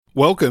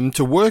Welcome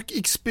to Work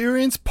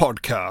Experience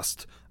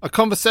Podcast, a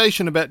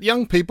conversation about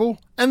young people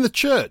and the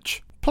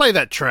church. Play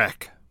that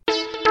track.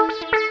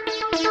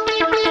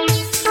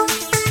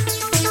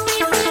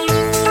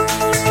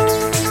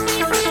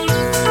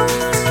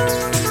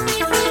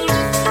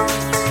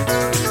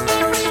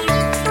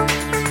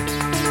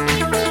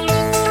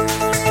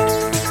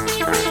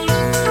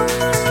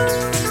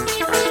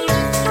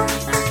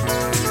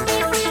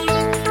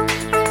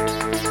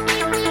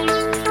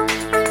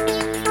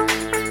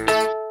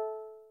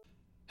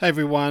 Hey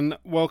everyone,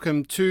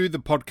 welcome to the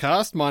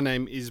podcast. My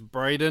name is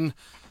Braden.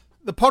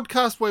 The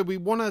podcast where we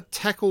want to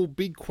tackle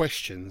big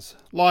questions,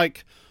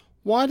 like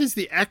why does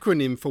the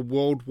acronym for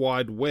World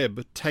Wide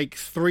Web take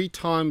 3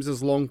 times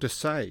as long to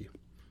say?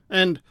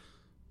 And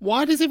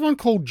why does everyone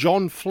call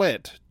John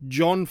Flett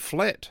John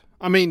Flett?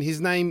 I mean, his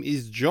name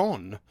is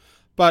John,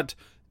 but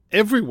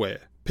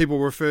everywhere people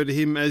refer to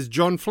him as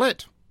John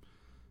Flett.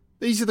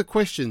 These are the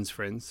questions,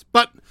 friends.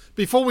 But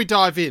before we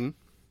dive in,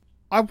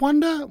 I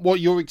wonder what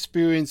your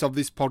experience of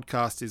this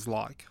podcast is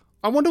like.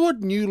 I wonder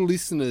what new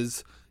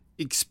listeners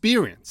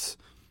experience.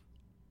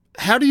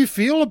 How do you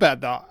feel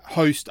about the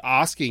host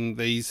asking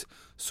these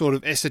sort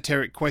of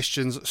esoteric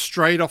questions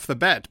straight off the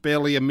bat,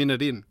 barely a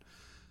minute in?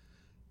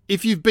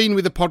 If you've been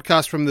with the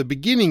podcast from the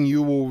beginning,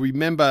 you will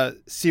remember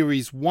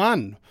Series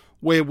 1,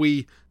 where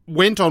we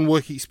went on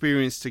work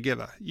experience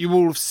together. You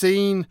will have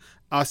seen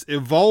us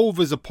evolve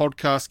as a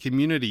podcast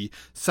community.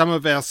 Some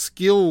of our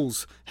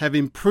skills have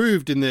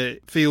improved in the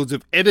fields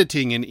of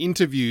editing and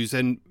interviews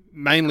and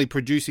mainly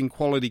producing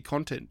quality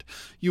content.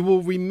 You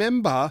will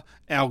remember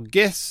our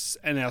guests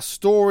and our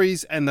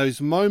stories and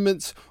those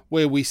moments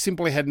where we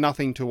simply had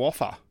nothing to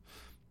offer.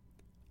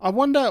 I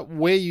wonder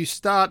where you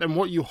start and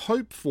what you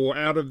hope for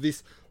out of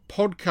this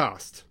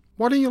podcast.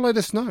 Why don't you let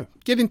us know?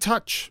 Get in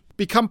touch.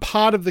 Become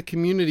part of the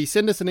community.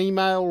 Send us an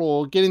email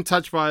or get in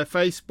touch via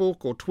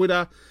Facebook or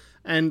Twitter.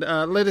 And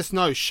let us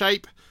know.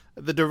 Shape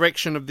the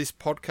direction of this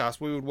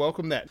podcast. We would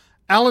welcome that.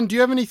 Alan, do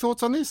you have any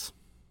thoughts on this?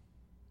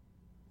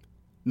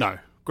 No.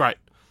 Great.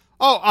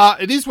 Oh,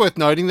 it is worth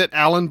noting that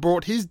Alan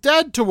brought his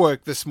dad to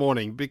work this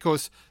morning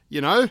because,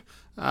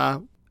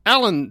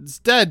 Alan's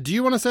dad, do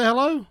you want to say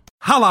hello?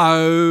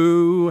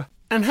 Hello.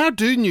 And how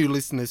do new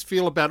listeners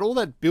feel about all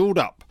that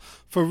build-up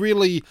for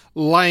really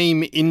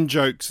lame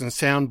in-jokes and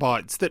sound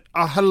bites that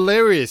are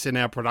hilarious in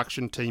our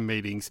production team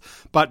meetings,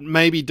 but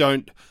maybe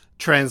don't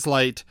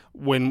translate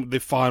when the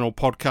final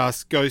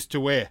podcast goes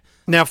to air?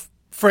 Now,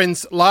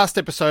 friends, last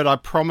episode I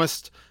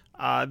promised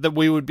that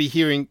we would be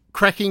hearing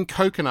Cracking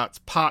Coconuts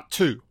Part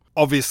 2.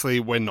 Obviously,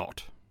 we're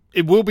not.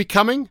 It will be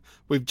coming.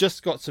 We've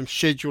just got some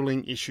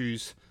scheduling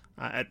issues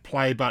at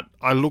play, but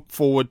I look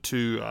forward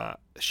to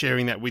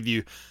sharing that with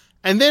you.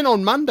 And then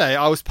on Monday,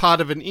 I was part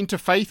of an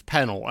interfaith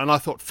panel, and I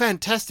thought,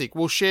 fantastic,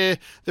 we'll share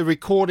the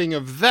recording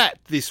of that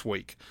this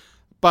week.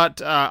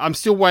 But I'm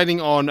still waiting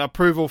on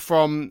approval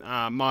from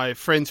my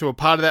friends who are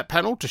part of that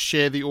panel to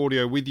share the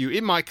audio with you.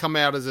 It might come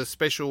out as a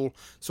special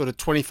sort of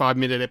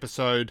 25-minute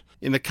episode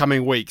in the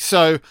coming week.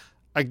 So,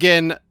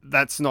 again,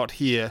 that's not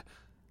here.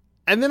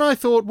 And then I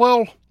thought,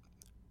 well,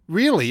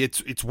 really,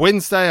 it's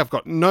Wednesday. I've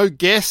got no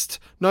guest,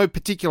 no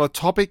particular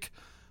topic.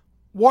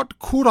 What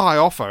could I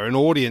offer an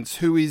audience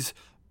who is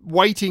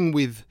waiting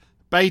with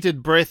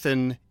bated breath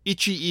and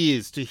itchy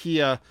ears to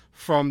hear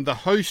from the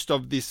host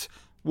of this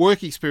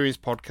Work Experience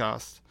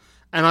podcast?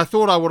 And I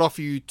thought I would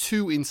offer you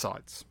 2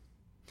 insights.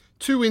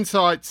 2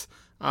 insights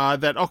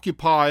that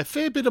occupy a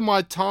fair bit of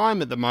my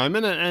time at the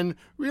moment and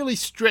really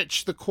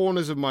stretch the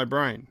corners of my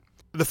brain.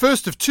 The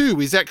first of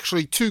 2 is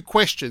actually 2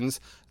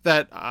 questions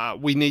that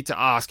we need to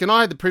ask. And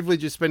I had the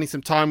privilege of spending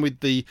some time with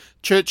the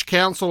church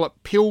council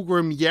at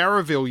Pilgrim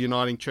Yarraville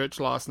Uniting Church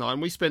last night,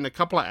 and we spent a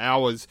couple of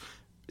hours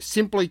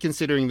simply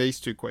considering these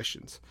 2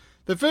 questions.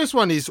 The first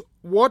one is,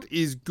 what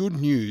is good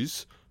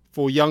news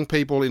for young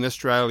people in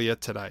Australia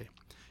today?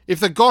 If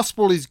the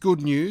gospel is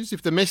good news,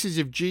 if the message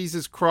of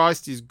Jesus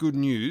Christ is good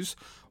news,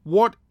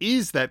 what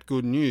is that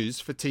good news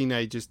for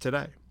teenagers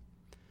today?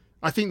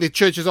 I think the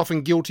church is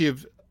often guilty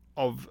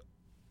of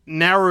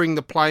narrowing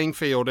the playing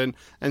field and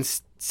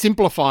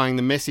simplifying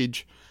the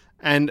message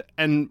and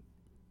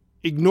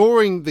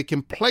ignoring the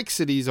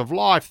complexities of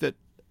life that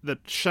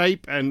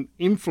shape and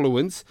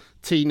influence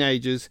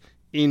teenagers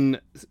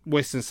in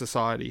Western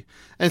society.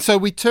 And so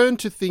we turn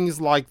to things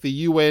like the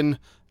UN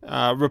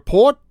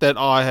report that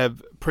I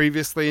have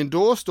previously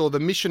endorsed, or the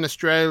Mission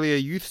Australia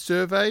Youth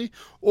Survey,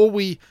 or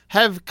we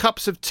have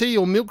cups of tea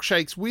or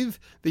milkshakes with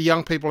the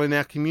young people in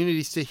our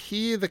communities to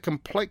hear the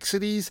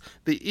complexities,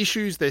 the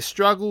issues, their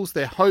struggles,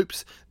 their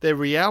hopes, their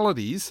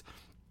realities,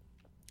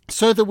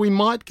 so that we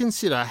might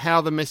consider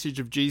how the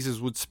message of Jesus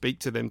would speak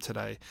to them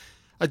today.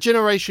 A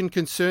generation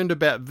concerned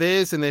about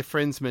theirs and their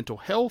friends' mental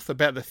health,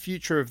 about the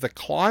future of the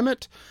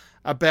climate,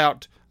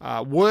 about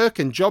work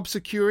and job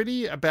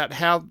security, about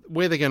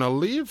where they're going to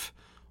live.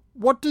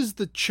 What does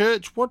the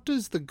church, what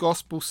does the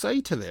gospel say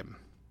to them?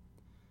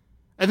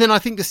 And then I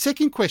think the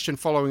second question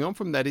following on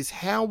from that is,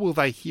 how will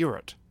they hear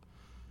it?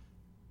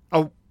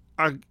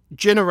 a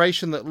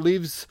generation that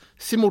lives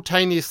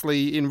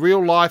simultaneously in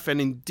real life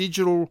and in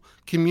digital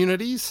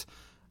communities,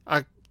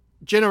 a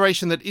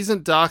generation that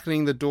isn't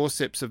darkening the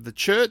doorsteps of the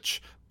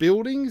church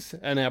buildings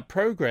and our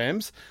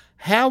programs.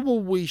 How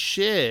will we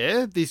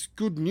share this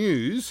good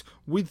news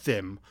with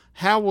them?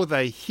 How will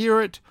they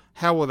hear it?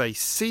 How will they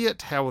see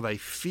it? How will they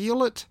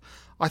feel it?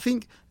 I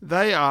think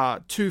they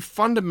are two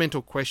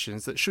fundamental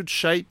questions that should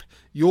shape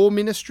your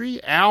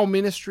ministry, our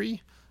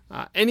ministry,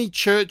 any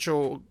church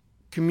or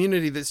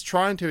community that's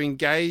trying to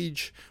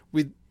engage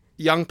with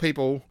young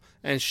people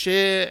and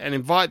share and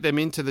invite them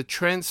into the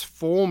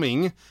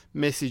transforming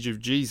message of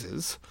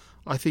Jesus.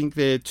 I think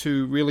they're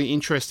two really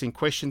interesting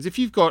questions. If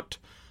you've got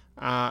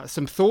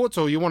some thoughts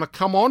or you want to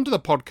come on to the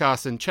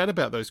podcast and chat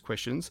about those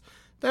questions,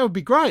 that would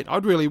be great.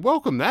 I'd really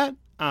welcome that.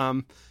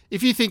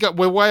 If you think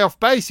we're way off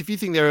base, if you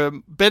think there are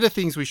better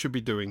things we should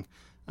be doing,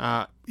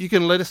 you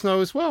can let us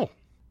know as well.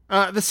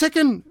 The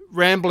second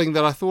rambling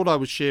that I thought I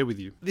would share with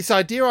you, this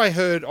idea I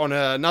heard on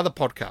another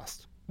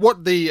podcast.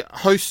 What the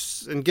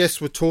hosts and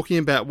guests were talking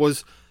about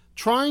was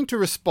trying to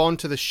respond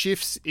to the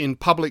shifts in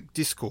public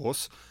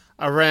discourse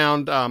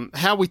around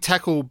how we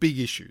tackle big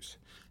issues,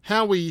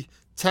 how we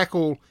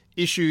tackle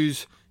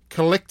issues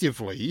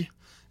collectively,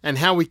 and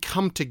how we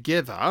come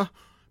together,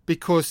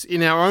 because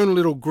in our own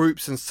little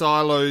groups and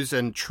silos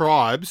and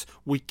tribes,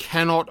 we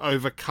cannot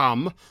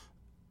overcome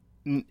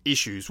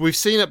issues. We've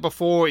seen it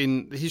before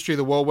in the history of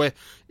the world where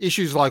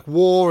issues like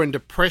war and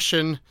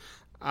depression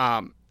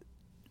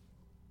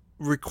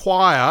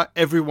require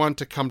everyone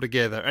to come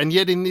together. And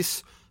yet in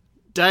this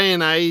day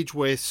and age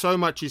where so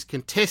much is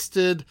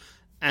contested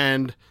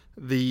and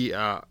the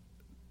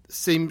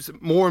seems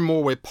more and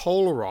more we're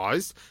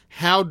polarized,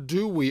 how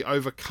do we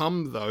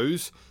overcome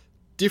those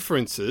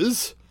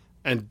differences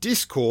and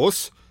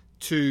discourse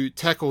to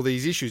tackle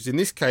these issues? In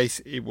this case,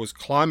 it was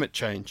climate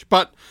change.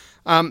 But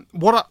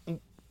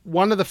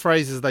one of the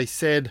phrases they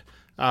said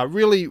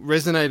really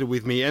resonated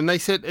with me, and they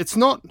said,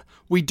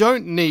 we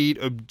don't need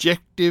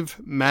objective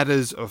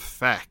matters of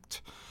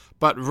fact,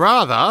 but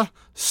rather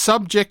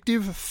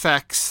subjective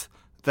facts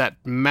that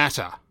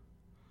matter.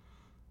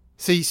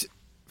 See,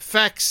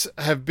 facts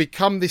have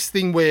become this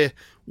thing where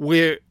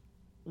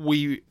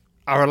we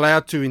are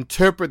allowed to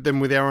interpret them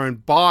with our own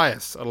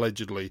bias,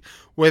 allegedly,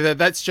 whether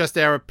that's just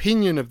our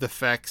opinion of the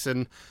facts,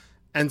 and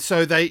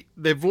so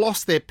they've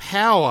lost their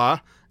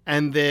power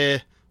and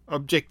their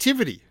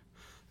objectivity.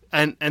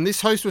 And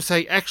this host was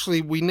saying,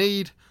 actually, we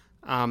need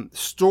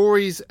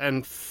stories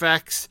and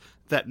facts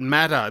that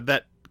matter,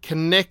 that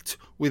connect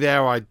with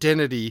our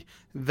identity,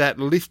 that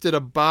lift it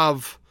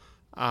above,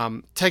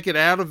 take it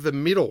out of the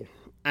middle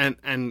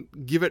and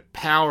give it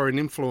power and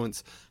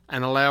influence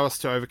and allow us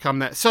to overcome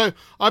that. So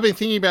I've been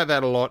thinking about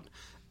that a lot,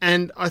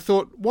 and I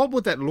thought, what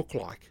would that look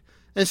like?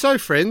 And so,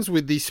 friends,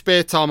 with the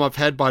spare time I've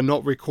had by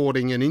not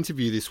recording an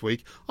interview this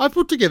week, I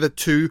put together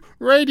 2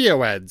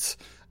 radio ads,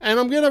 and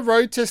I'm going to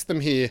road test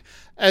them here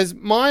as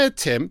my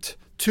attempt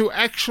to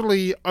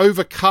actually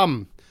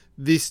overcome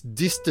this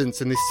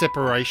distance and this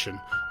separation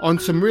on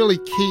some really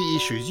key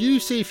issues. You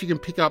see if you can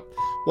pick up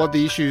what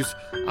the issues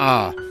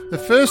are. The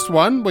first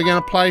one we're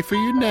going to play for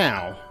you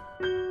now.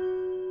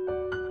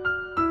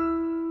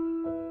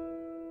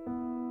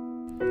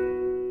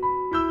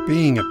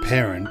 Being a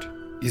parent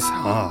is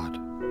hard.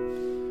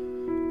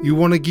 You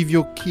want to give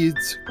your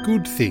kids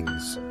good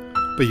things,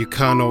 but you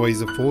can't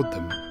always afford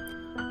them.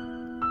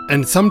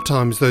 And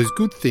sometimes those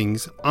good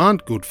things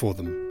aren't good for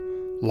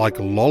them, like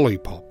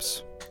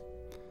lollipops.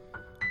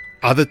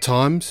 Other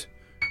times,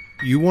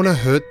 you want to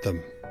hurt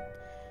them,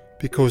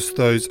 because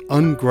those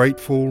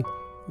ungrateful,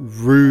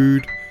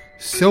 rude,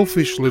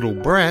 selfish little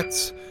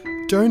brats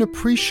don't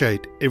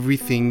appreciate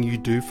everything you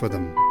do for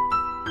them.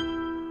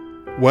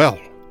 Well,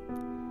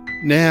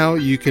 now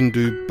you can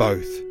do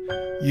both.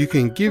 You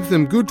can give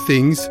them good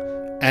things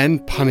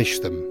and punish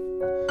them.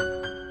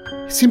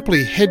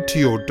 Simply head to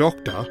your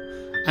doctor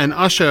and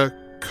usher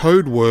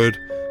code word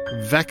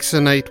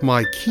 "vaccinate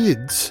my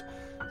kids"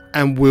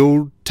 and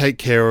we'll take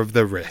care of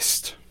the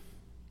rest.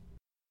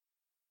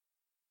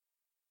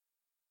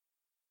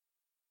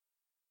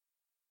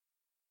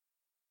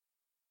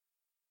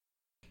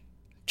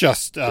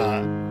 Just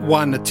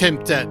one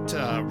attempt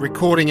at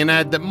recording an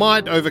ad that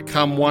might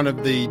overcome one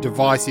of the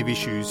divisive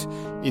issues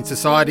in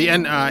society.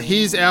 And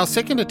here's our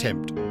second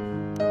attempt.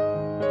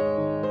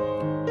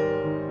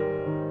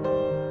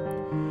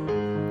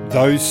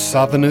 Those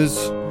Southerners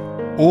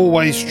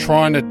always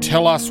trying to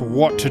tell us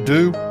what to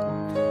do.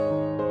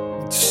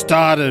 It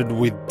started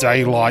with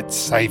daylight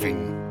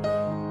saving.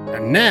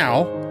 And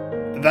now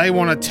they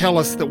want to tell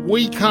us that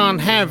we can't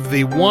have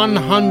the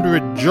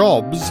 100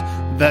 jobs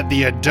that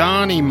the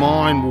Adani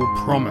mine will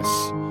promise.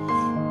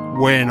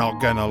 We're not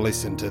going to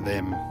listen to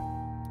them.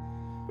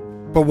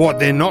 But what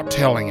they're not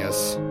telling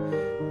us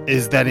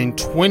is that in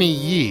 20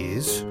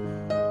 years,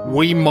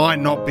 we might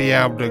not be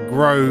able to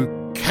grow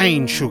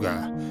cane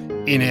sugar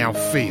in our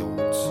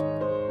fields.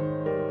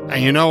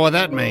 And you know what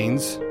that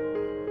means?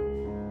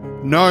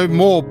 No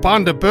more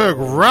Bundaberg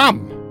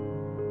rum.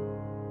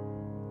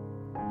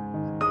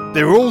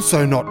 They're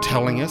also not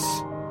telling us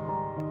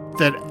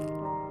that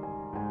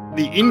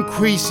the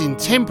increase in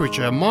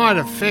temperature might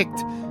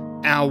affect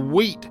our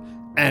wheat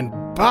and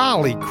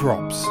barley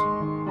crops.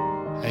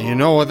 And you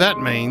know what that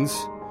means?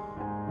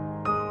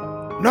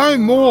 No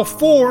more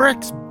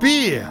 4X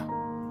beer.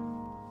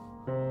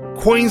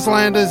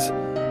 Queenslanders,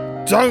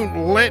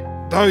 don't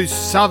let those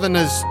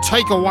southerners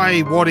take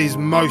away what is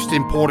most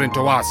important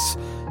to us,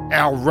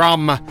 our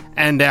rum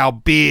and our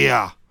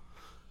beer.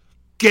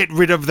 Get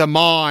rid of the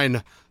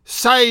mine.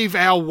 Save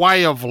our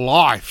way of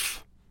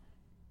life.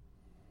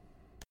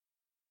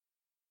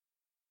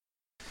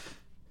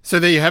 So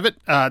there you have it.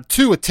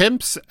 2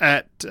 attempts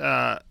at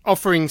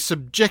offering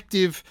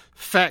subjective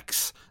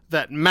facts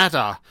that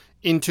matter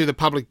into the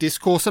public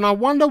discourse. And I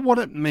wonder what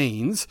it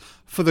means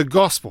for the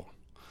gospel,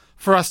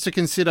 for us to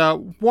consider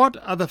what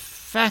are the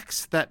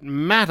facts that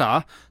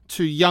matter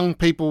to young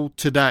people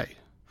today.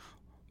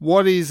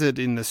 What is it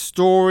in the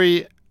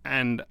story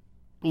and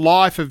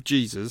life of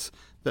Jesus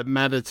that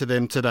matter to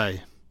them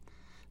today?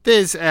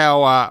 There's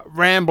our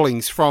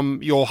ramblings from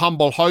your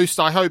humble host.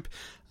 I hope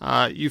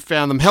you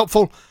found them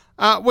helpful.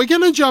 We're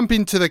going to jump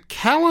into the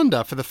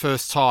calendar for the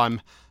first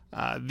time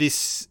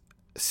this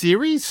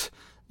series.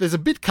 There's a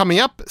bit coming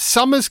up.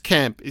 Summers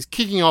Camp is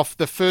kicking off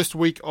the first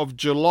week of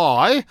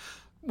July.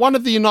 One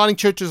of the Uniting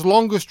Church's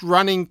longest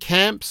running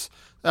camps.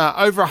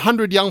 Over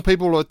 100 young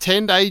people will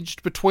attend,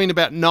 aged between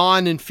about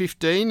 9 and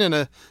 15, and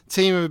a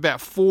team of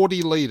about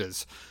 40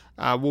 leaders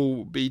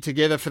will be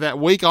together for that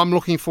week. I'm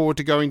looking forward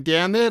to going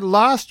down there.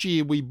 Last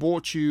year we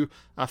brought you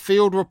a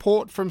field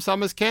report from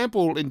Summers Camp.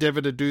 We'll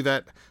endeavour to do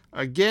that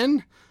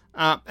again.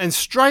 And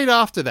straight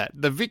after that,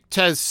 the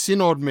VicTas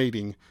Synod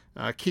meeting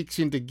kicks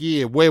into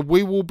gear, where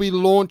we will be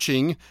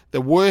launching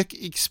the Work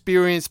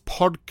Experience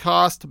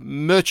podcast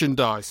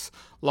merchandise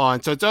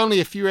line. So it's only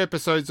a few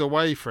episodes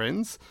away,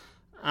 friends.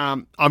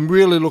 I'm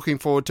really looking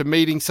forward to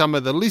meeting some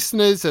of the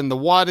listeners and the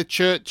wider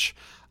church,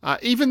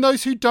 even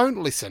those who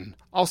don't listen.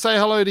 I'll say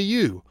hello to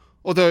you.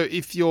 Although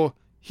if you're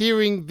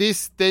hearing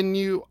this, then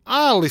you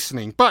are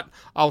listening. But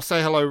I'll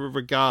say hello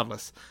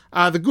regardless.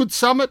 The Good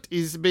Summit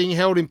is being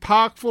held in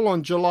Parkville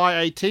on July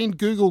 18.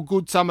 Google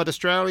Good Summit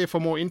Australia for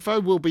more info.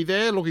 We'll be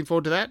there. Looking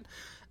forward to that.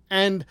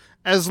 And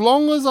as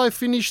long as I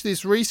finish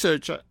this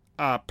research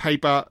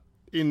paper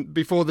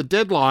before the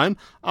deadline,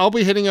 I'll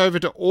be heading over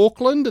to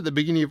Auckland at the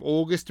beginning of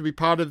August to be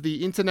part of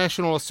the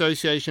International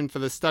Association for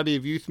the Study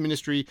of Youth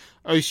Ministry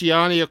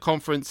Oceania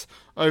Conference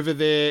over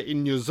there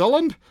in New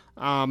Zealand.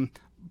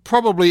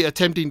 Probably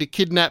attempting to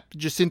kidnap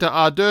Jacinda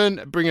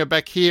Ardern, bring her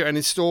back here and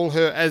install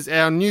her as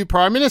our new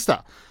Prime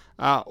Minister.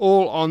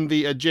 All on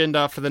the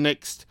agenda for the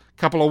next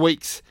couple of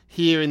weeks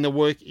here in the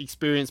Work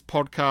Experience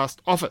podcast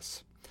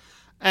office.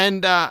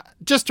 And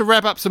just to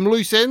wrap up some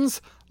loose ends,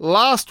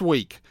 last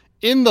week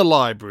in the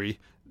library,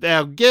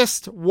 our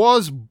guest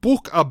was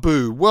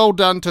Bookaboo. Well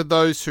done to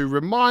those who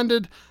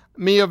reminded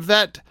me of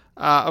that.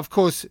 Of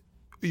course,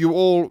 you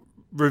all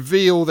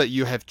reveal that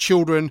you have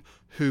children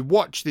who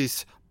watch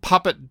this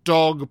puppet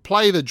dog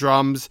play the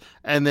drums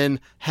and then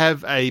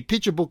have a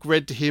picture book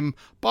read to him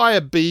by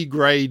a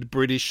B-grade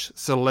British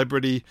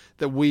celebrity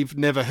that we've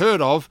never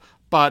heard of,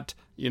 but,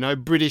 you know,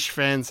 British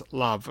fans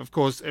love. Of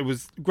course, it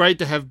was great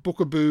to have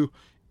Bookaboo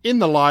in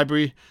the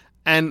library.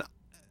 And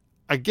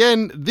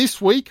again,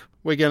 this week,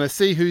 we're going to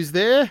see who's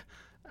there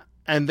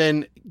and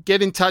then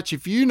get in touch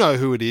if you know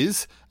who it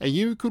is and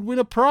you could win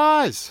a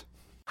prize.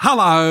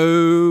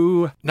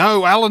 Hello.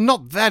 No, Alan,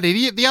 not that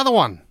idiot, the other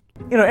one.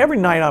 You know, every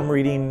night I'm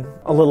reading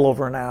a little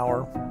over an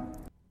hour.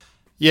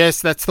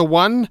 Yes, that's the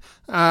one.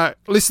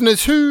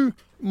 Listeners, who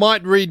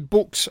might read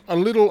books a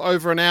little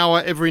over an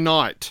hour every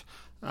night?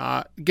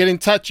 Get in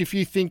touch if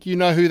you think you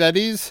know who that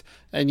is,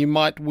 and you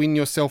might win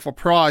yourself a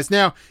prize.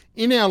 Now,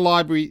 in our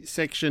library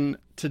section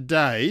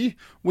today,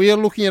 we are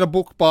looking at a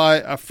book by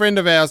a friend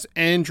of ours,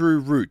 Andrew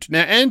Root.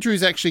 Now,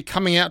 Andrew's actually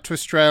coming out to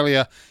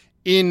Australia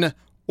in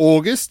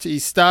August.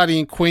 He's starting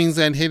in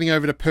Queensland, heading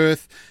over to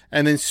Perth,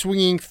 and then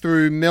swinging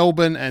through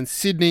Melbourne and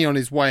Sydney on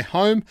his way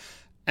home.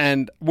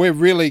 And we're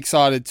really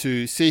excited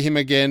to see him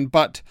again.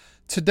 But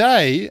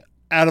today,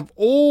 out of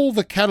all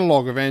the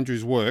catalogue of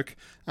Andrew's work,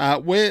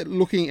 we're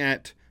looking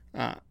at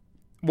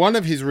one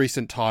of his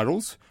recent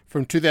titles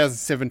from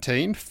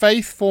 2017,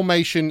 Faith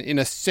Formation in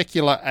a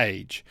Secular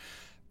Age.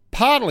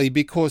 Partly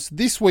because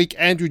this week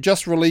Andrew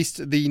just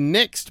released the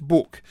next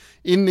book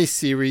in this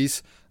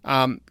series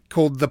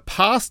called The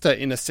Pastor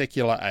in a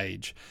Secular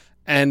Age.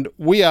 And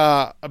we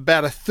are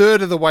about a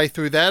third of the way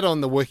through that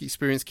on the Work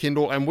Experience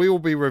Kindle, and we will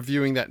be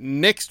reviewing that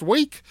next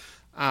week.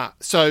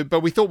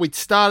 But we thought we'd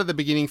start at the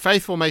beginning,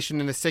 Faith Formation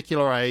in a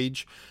Secular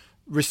Age,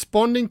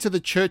 responding to the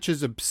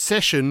church's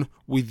obsession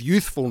with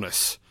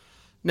youthfulness.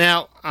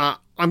 Now,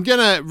 I'm going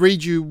to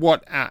read you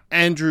what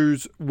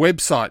Andrew's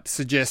website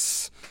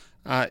suggests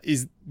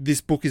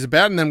this book is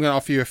about, and then I'm going to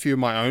offer you a few of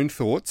my own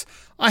thoughts.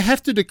 I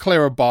have to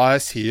declare a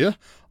bias here.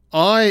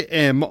 I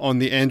am on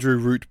the Andrew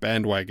Root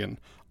bandwagon.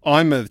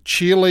 I'm a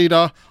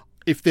cheerleader.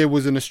 If there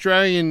was an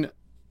Australian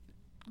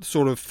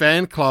sort of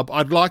fan club,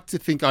 I'd like to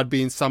think I'd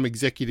be in some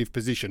executive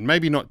position.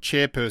 Maybe not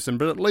chairperson,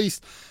 but at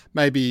least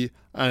maybe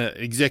an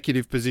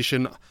executive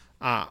position.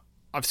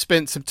 I've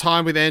spent some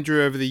time with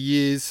Andrew over the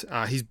years.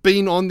 He's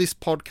been on this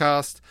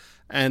podcast,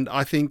 and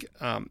I think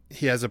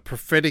he has a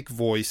prophetic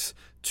voice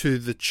to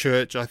the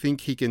church. I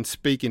think he can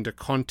speak into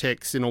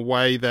context in a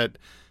way that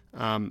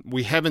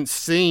we haven't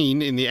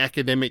seen in the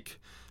academic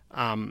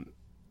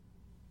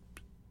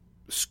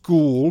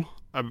school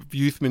of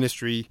youth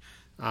ministry,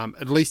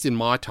 at least in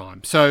my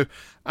time. So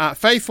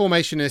Faith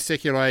Formation in a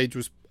Secular Age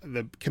was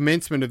the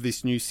commencement of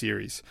this new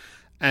series.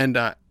 And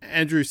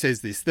Andrew says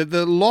this, that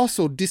the loss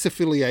or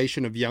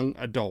disaffiliation of young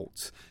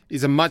adults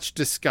is a much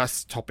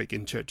discussed topic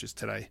in churches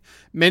today.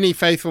 Many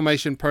faith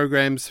formation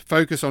programs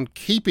focus on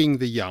keeping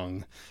the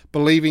young,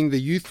 believing the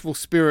youthful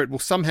spirit will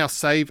somehow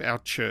save our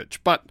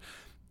church. But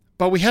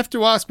we have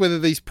to ask whether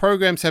these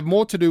programs have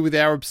more to do with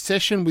our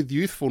obsession with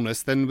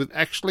youthfulness than with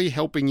actually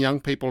helping young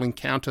people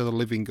encounter the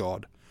living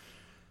God.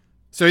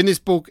 So in this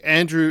book,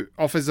 Andrew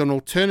offers an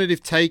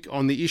alternative take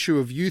on the issue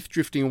of youth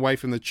drifting away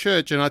from the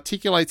church and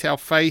articulates how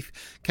faith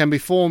can be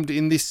formed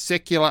in this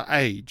secular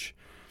age.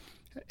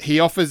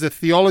 He offers a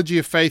theology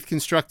of faith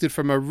constructed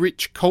from a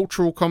rich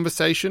cultural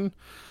conversation,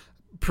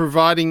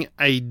 providing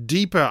a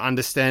deeper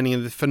understanding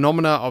of the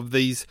phenomena of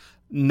these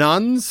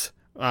nuns,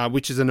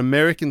 which is an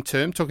American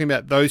term, talking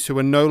about those who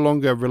are no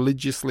longer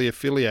religiously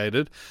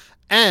affiliated,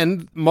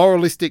 and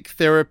moralistic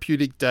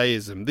therapeutic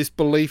deism, this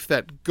belief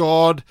that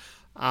God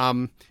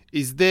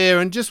is there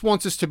and just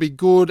wants us to be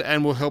good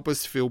and will help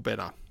us feel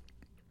better.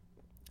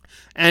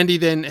 Andy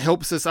then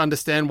helps us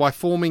understand why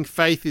forming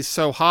faith is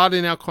so hard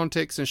in our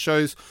context and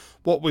shows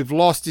what we've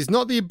lost is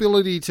not the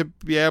ability to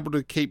be able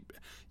to keep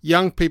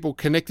young people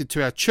connected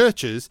to our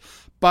churches,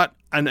 but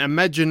an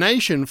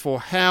imagination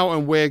for how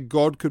and where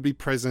God could be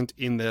present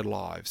in their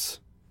lives.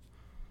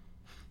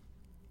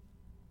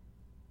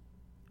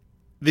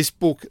 This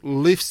book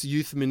lifts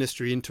youth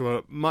ministry into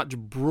a much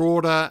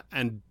broader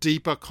and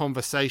deeper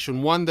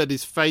conversation, one that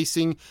is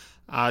facing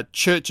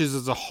churches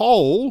as a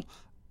whole,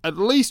 at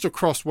least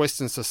across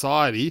Western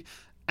society,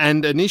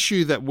 and an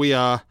issue that we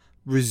are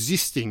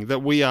resisting,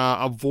 that we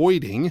are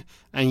avoiding,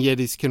 and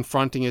yet is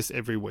confronting us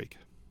every week.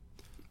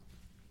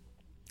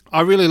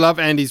 I really love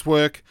Andy's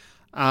work.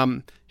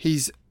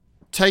 He's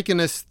taken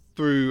us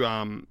through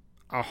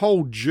a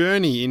whole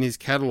journey in his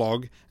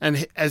catalogue,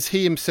 and as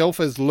he himself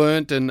has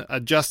learnt and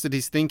adjusted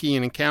his thinking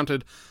and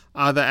encountered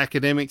other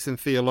academics and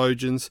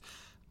theologians,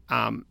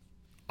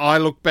 I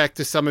look back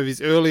to some of his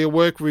earlier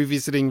work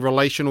revisiting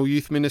relational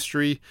youth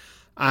ministry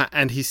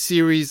and his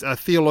series, A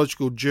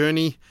Theological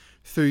Journey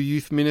Through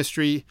Youth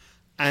Ministry,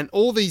 and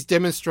all these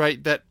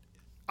demonstrate that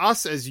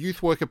us as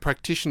youth worker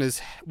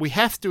practitioners, we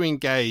have to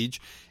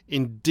engage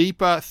in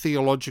deeper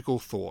theological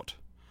thought.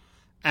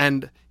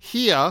 And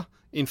here,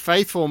 in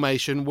faith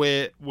formation,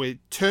 where we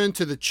turn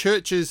to the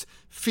church's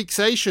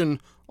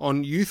fixation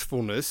on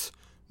youthfulness,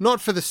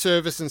 not for the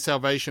service and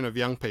salvation of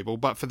young people,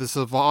 but for the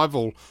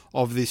survival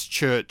of this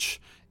church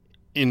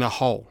in a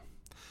whole.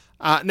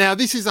 Now,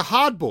 this is a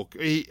hard book.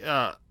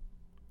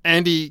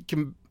 Andy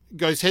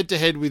goes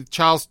head-to-head with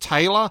Charles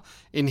Taylor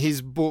in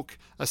his book,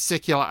 A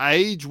Secular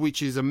Age,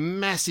 which is a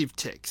massive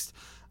text.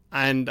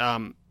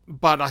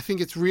 But I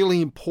think it's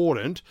really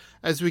important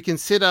as we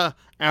consider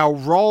our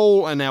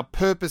role and our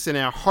purpose and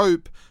our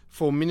hope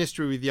for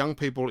ministry with young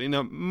people in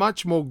a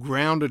much more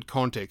grounded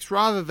context,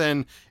 rather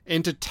than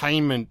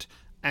entertainment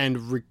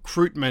and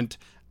recruitment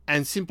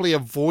and simply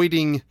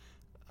avoiding,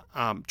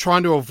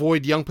 trying to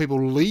avoid young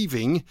people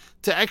leaving,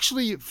 to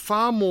actually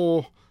far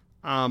more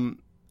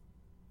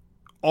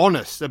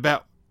honest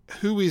about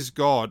who is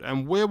God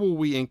and where will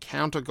we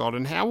encounter God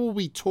and how will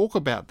we talk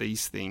about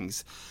these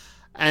things.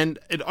 And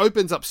it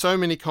opens up so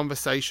many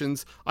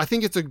conversations. I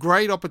think it's a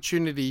great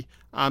opportunity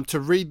to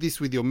read this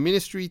with your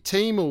ministry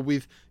team or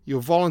with your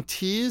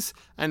volunteers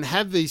and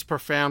have these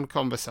profound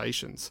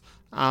conversations.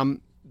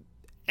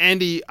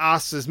 Andy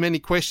asks as many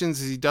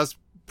questions as he does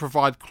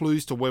provide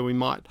clues to where we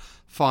might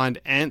find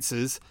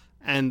answers.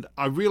 And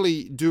I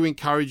really do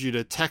encourage you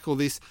to tackle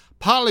this,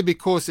 partly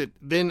because it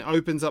then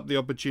opens up the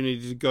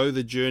opportunity to go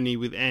the journey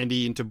with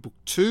Andy into book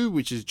 2,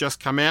 which has just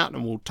come out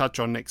and we'll touch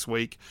on next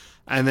week,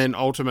 and then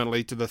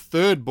ultimately to the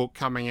third book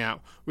coming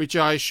out, which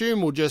I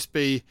assume will just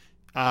be,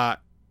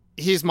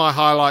 here's my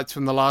highlights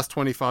from the last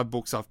 25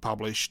 books I've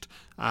published.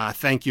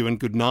 Thank you and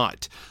good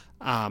night.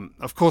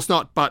 Of course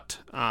not, but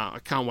I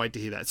can't wait to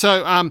hear that.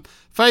 So,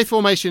 Faith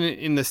Formation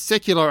in the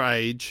Secular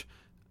Age,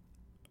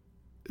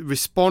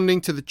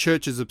 responding to the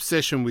church's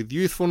obsession with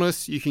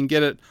youthfulness. You can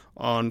get it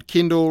on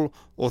Kindle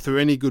or through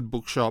any good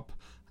bookshop.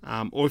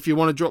 Or if you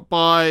want to drop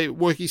by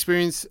Work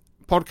Experience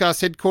Podcast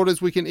headquarters,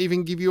 we can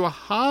even give you a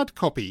hard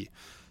copy.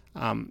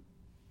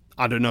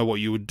 I don't know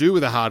what you would do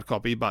with a hard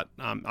copy, but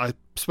I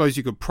suppose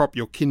you could prop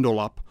your Kindle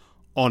up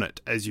on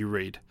it as you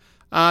read.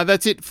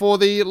 That's it for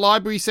the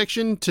library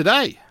section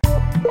today.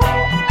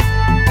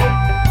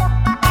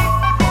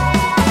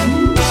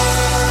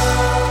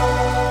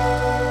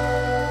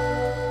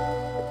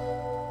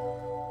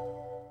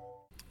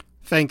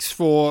 Thanks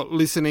for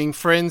listening,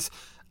 friends.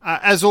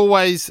 As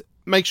always,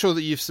 make sure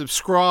that you've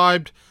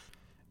subscribed.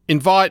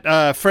 Invite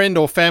a friend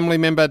or family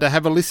member to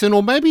have a listen,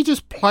 or maybe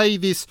just play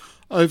this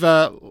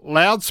over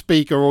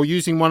loudspeaker or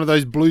using one of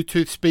those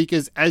Bluetooth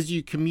speakers as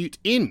you commute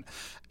in.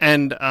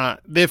 And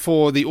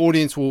therefore, the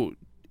audience will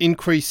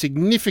increase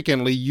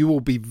significantly. You will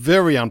be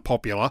very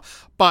unpopular.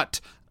 But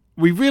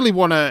we really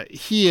want to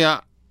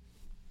hear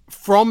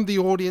from the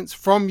audience,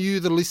 from you,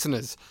 the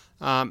listeners.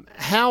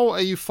 How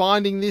are you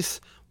finding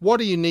this? What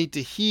do you need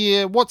to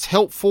hear? What's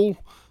helpful?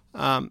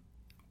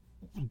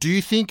 Do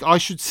you think I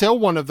should sell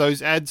one of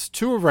those ads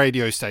to a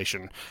radio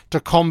station to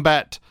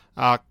combat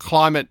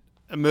climate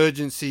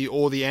emergency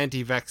or the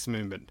anti-vax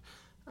movement?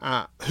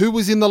 Who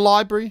was in the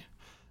library?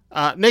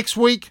 Next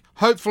week,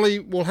 hopefully,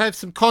 we'll have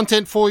some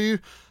content for you,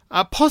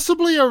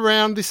 possibly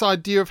around this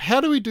idea of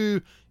how do we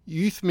do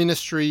youth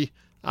ministry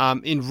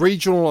in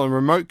regional and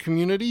remote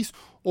communities,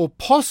 or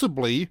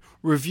possibly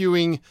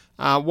reviewing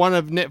one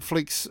of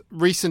Netflix's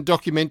recent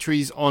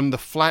documentaries on the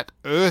Flat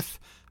Earth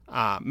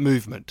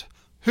movement.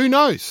 Who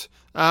knows?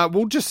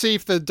 We'll just see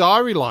if the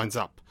diary lines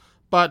up.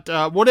 But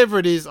whatever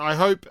it is, I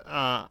hope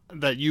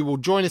that you will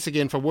join us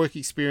again for Work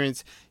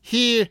Experience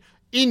here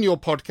in your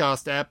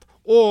podcast app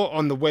or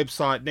on the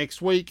website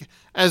next week.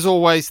 As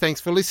always, thanks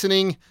for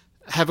listening.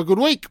 Have a good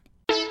week.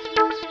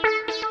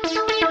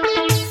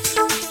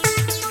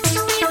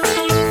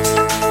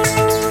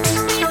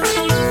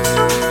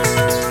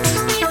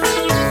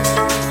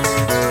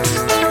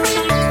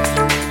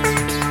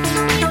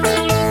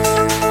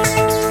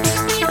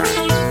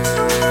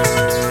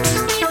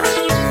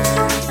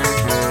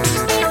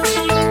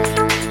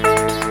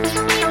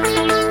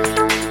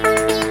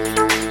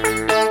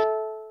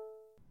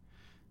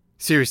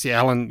 Seriously,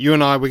 Alan, you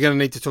and I, we're going to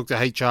need to talk to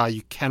HR.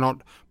 You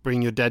cannot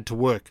bring your dad to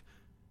work.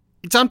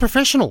 It's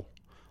unprofessional.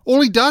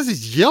 All he does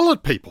is yell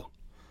at people.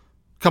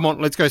 Come on,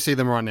 let's go see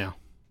them right now.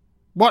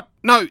 What?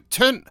 No,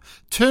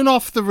 turn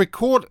off the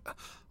record.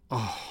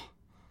 Oh.